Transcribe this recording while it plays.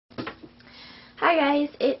Hi guys,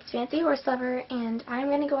 it's Fancy Horse Lover, and I'm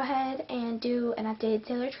going to go ahead and do an updated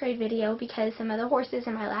Sailor Trade video because some of the horses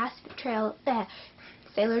in my last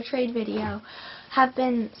Sailor Trade video have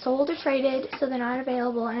been sold or traded, so they're not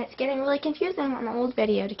available, and it's getting really confusing on the old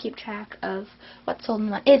video to keep track of what's sold and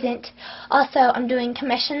what isn't. Also, I'm doing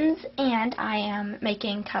commissions, and I am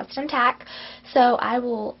making custom tack, so I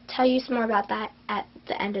will tell you some more about that at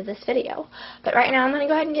the end of this video. But right now I'm going to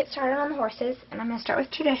go ahead and get started on the horses, and I'm going to start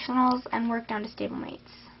with traditionals and work down to stablemates.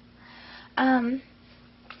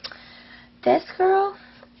 This girl,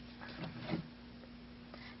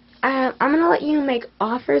 I'm going to let you make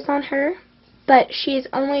offers on her, but she's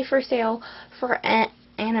only for sale for an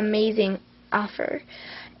amazing offer.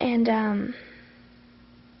 And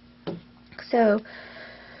so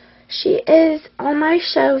she is on my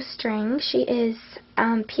show string. She is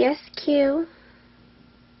PSQ,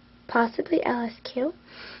 possibly LSQ.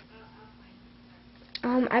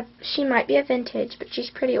 She might be a vintage, but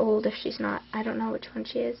she's pretty old if she's not. I don't know which one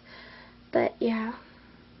she is. But yeah,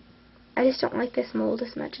 I just don't like this mold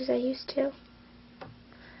as much as I used to.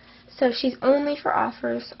 So she's only for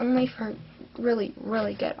offers, only for really,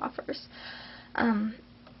 really good offers.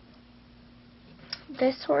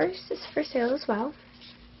 This horse is for sale as well.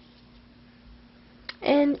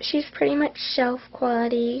 And she's pretty much shelf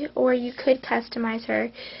quality, or you could customize her.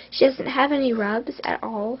 She doesn't have any rubs at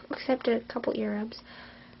all, except a couple ear rubs.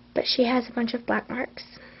 But she has a bunch of black marks.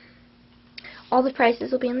 All the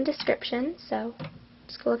prices will be in the description, so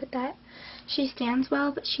just go look at that. She stands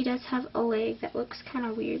well, but she does have a leg that looks kind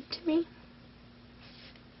of weird to me.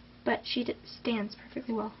 But she stands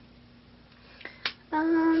perfectly well.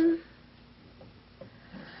 I'm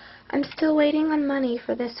still waiting on money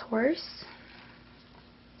for this horse.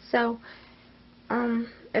 So,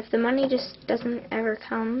 if the money just doesn't ever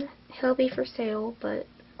come, he'll be for sale, but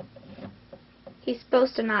he's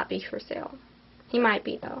supposed to not be for sale. He might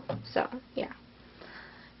be, though, so, yeah.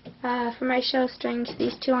 For my show strings,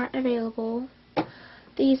 these two aren't available.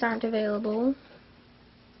 These aren't available.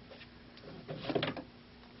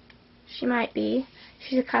 She might be.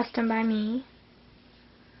 She's a custom by me.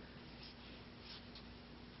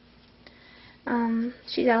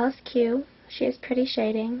 She's LSQ. She has pretty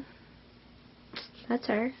shading. That's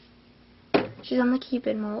her. She's on the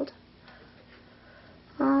Cupid mold.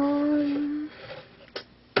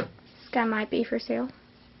 This guy might be for sale.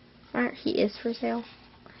 Or he is for sale.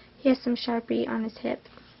 He has some Sharpie on his hip.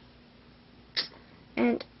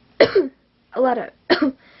 And a lot of,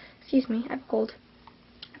 excuse me, I have a cold.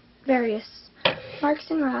 Various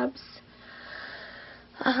marks and rubs.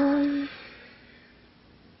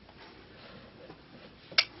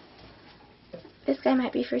 This guy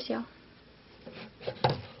might be for sale.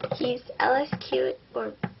 He's LSQ,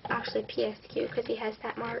 or actually PSQ, because he has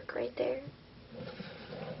that mark right there.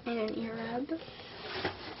 And an ear rub.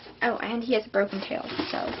 Oh, and he has a broken tail,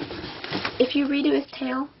 so if you redo his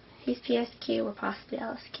tail, he's PSQ or possibly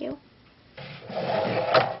LSQ.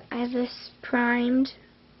 I have this primed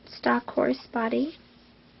stock horse body,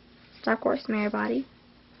 stock horse mare body,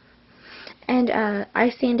 and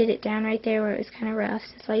I sanded it down right there where it was kind of rough,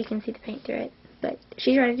 so you can see the paint through it, but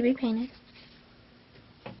she's ready to be painted.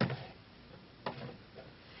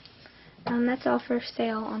 That's all for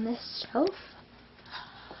sale on this shelf.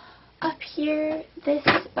 Up here, this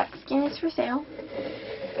Buckskin is for sale,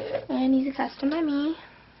 and he's a custom by me.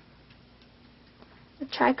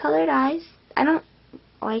 With tri-colored eyes. I don't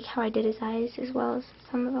like how I did his eyes as well as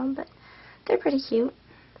some of them, but they're pretty cute.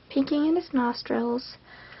 Pinking in his nostrils.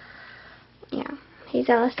 Yeah, he's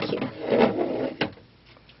LSQ.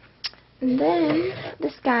 And then,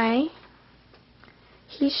 this guy,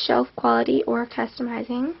 he's shelf quality or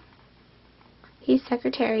customizing. He's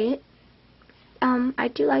Secretariat. I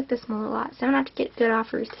do like this mold a lot, so I'm going to have to get good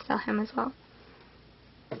offers to sell him as well.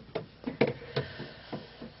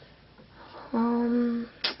 I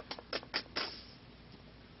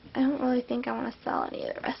don't really think I want to sell any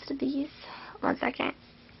of the rest of these. One second.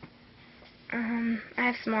 I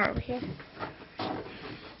have some more over here.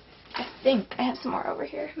 I think I have some more over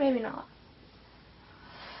here. Maybe not.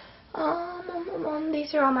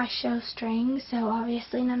 These are all my show strings, so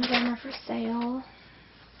obviously none of them are for sale.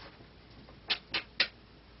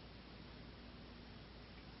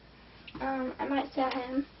 I might sell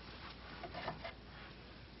him.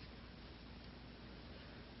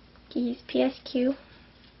 He's PSQ.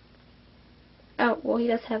 Oh, well, he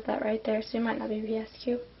does have that right there, so he might not be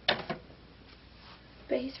PSQ.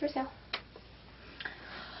 But he's for sale.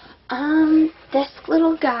 This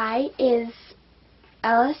little guy is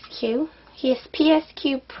LSQ. He is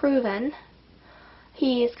PSQ proven.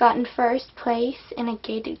 He has gotten first place in a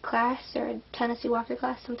gated class or a Tennessee Walker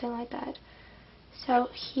class, something like that. So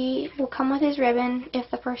he will come with his ribbon if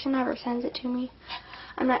the person ever sends it to me.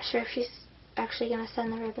 I'm not sure if she's actually going to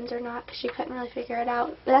send the ribbons or not because she couldn't really figure it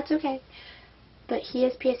out. But that's okay. But he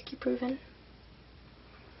is PSQ proven.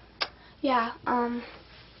 Yeah, I'm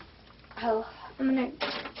going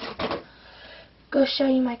to go show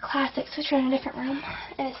you my classics, which are in a different room,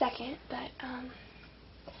 in a second. But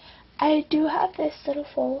I do have this little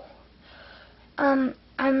foal. I'm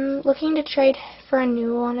looking to trade for a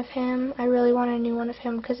new one of him. I really want a new one of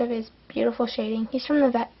him because of his beautiful shading. He's from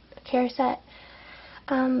the vet care set.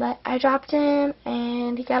 But I dropped him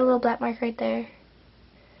and he got a little black mark right there.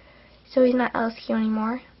 So he's not LSQ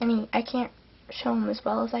anymore. I can't show him as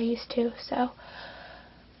well as I used to. So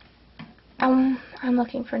I'm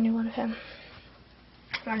looking for a new one of him.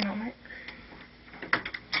 One moment.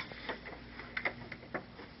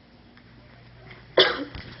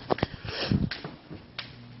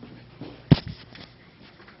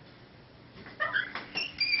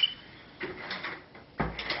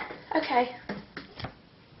 Okay.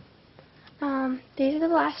 These are the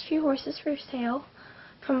last few horses for sale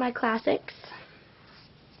from my classics.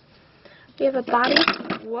 We have a body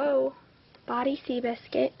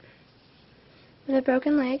Seabiscuit with a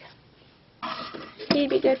broken leg. He'd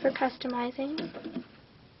be good for customizing.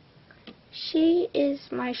 She is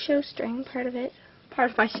my show string, part of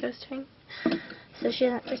my show string. So she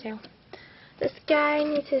isn't for sale. This guy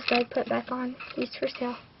needs his leg put back on. He's for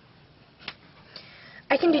sale.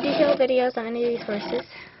 I can do detailed videos on any of these horses.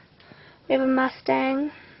 We have a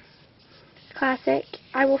Mustang classic.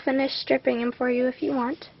 I will finish stripping him for you if you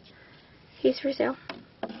want. He's for sale.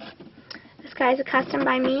 This guy's a custom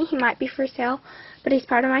by me. He might be for sale, but he's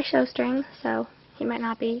part of my show string, so he might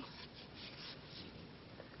not be.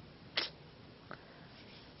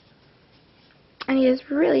 And he has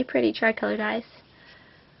really pretty tricolored eyes.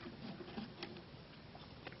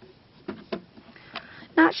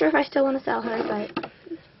 Not sure if I still want to sell her, but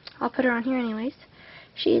I'll put her on here anyways.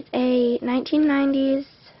 She's a 1990s,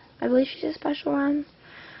 I believe she's a special run.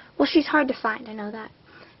 Well, she's hard to find, I know that.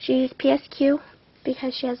 She's PSQ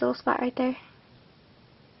because she has a little spot right there.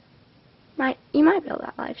 You might be able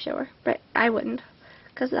to live show her, but I wouldn't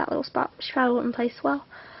because of that little spot. She probably wouldn't place well.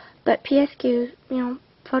 But PSQ,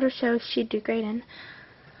 photo shows she'd do great in.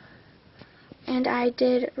 And I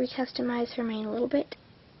did recustomize her mane a little bit.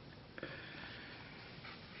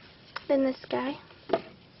 Then this guy.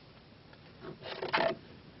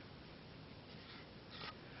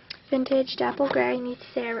 Vintage Dapple Gray, needs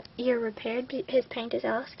his ear repaired. His paint is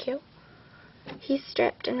LSQ. He's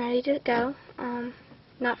stripped and ready to go.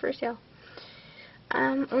 Not for sale.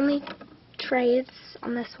 Only trades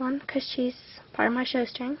on this one because she's part of my show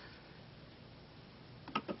string.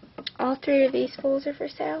 All three of these foals are for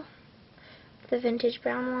sale. The vintage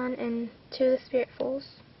brown one and two of the spirit foals.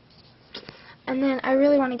 And then I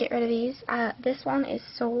really want to get rid of these. This one is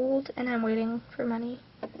sold and I'm waiting for money.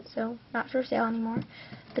 So not for sale anymore.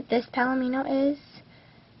 But this Palomino is.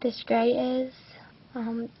 This gray is.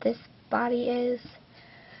 This body is.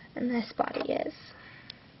 And this body is.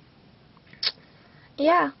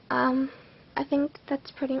 Yeah, I think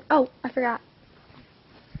that's pretty... Oh, I forgot.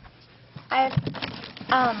 I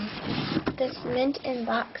have this mint in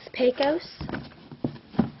box Pecos.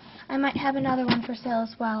 I might have another one for sale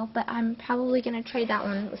as well, but I'm probably going to trade that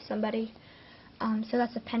one with somebody. So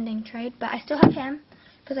that's a pending trade. But I still have him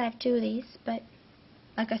because I have two of these. But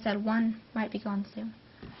like I said, one might be gone soon.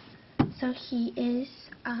 So he is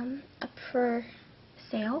up for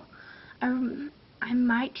sale. I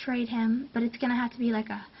might trade him, but it's going to have to be like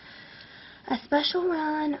a special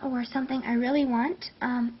run or something I really want.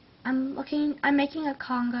 I'm making a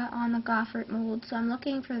conga on the Goffert mold, so I'm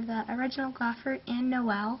looking for the original Goffert and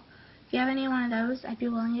Noel. If you have any one of those, I'd be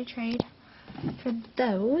willing to trade for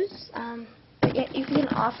those. But you can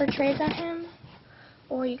offer trades on him,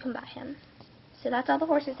 or you can buy him. So that's all the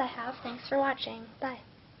horses I have. Thanks for watching. Bye.